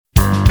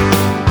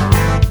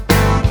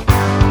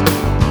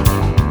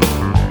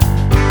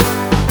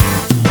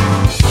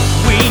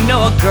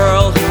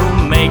girl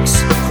who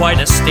makes quite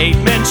a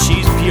statement.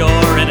 She's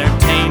pure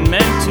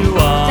entertainment to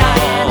all.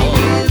 Diana,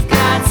 you've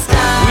got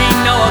style. We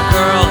know a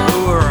girl who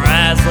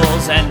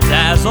razzles and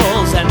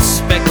dazzles and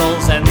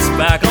spickles and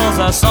spackles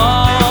us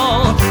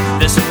all.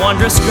 This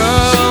wondrous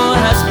girl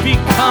has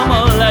become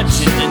a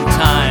legend in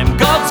time,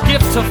 God's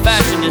gift to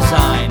fashion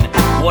design.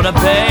 What a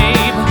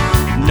babe,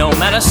 no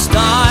matter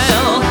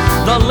style,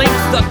 the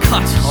length, the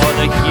cut, or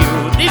the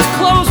hue, these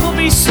clothes will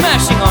be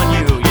smashing on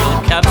you.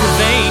 You'll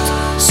captivate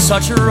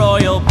such a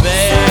royal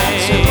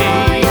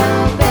babe.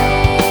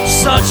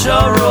 Such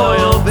a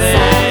royal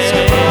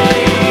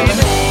babe.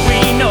 We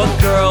know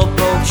a girl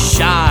both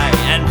shy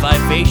and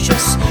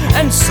vivacious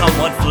and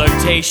somewhat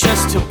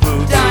flirtatious to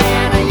boot.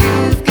 Diana,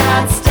 you've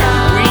got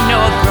style. We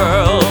know a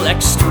girl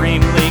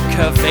extremely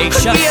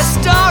curvaceous. Could be a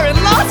star in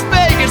Las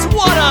Vegas,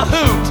 what a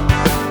hoot!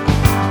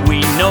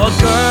 We know a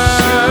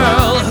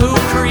girl who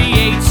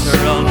creates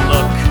her own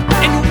look.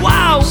 And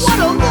wow, what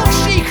a look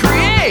she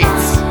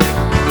creates!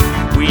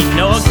 We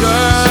know a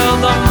girl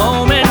the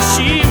moment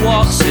she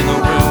walks in the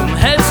room,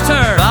 heads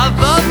turn,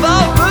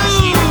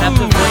 she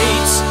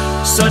captivates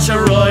such a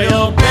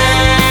royal babe.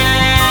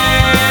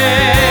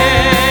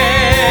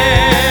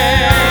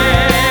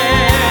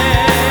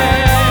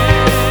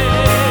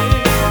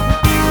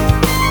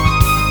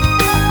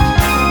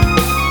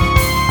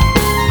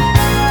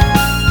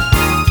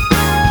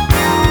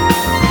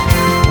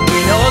 We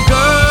know a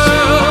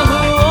girl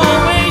who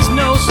always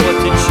knows what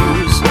to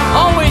choose,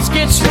 always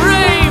gets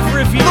rave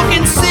reviews. Look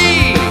and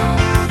see!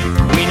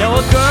 We know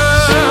a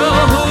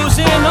girl who's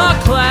in a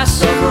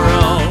class of her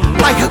own.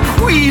 Like a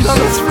queen on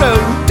a throne.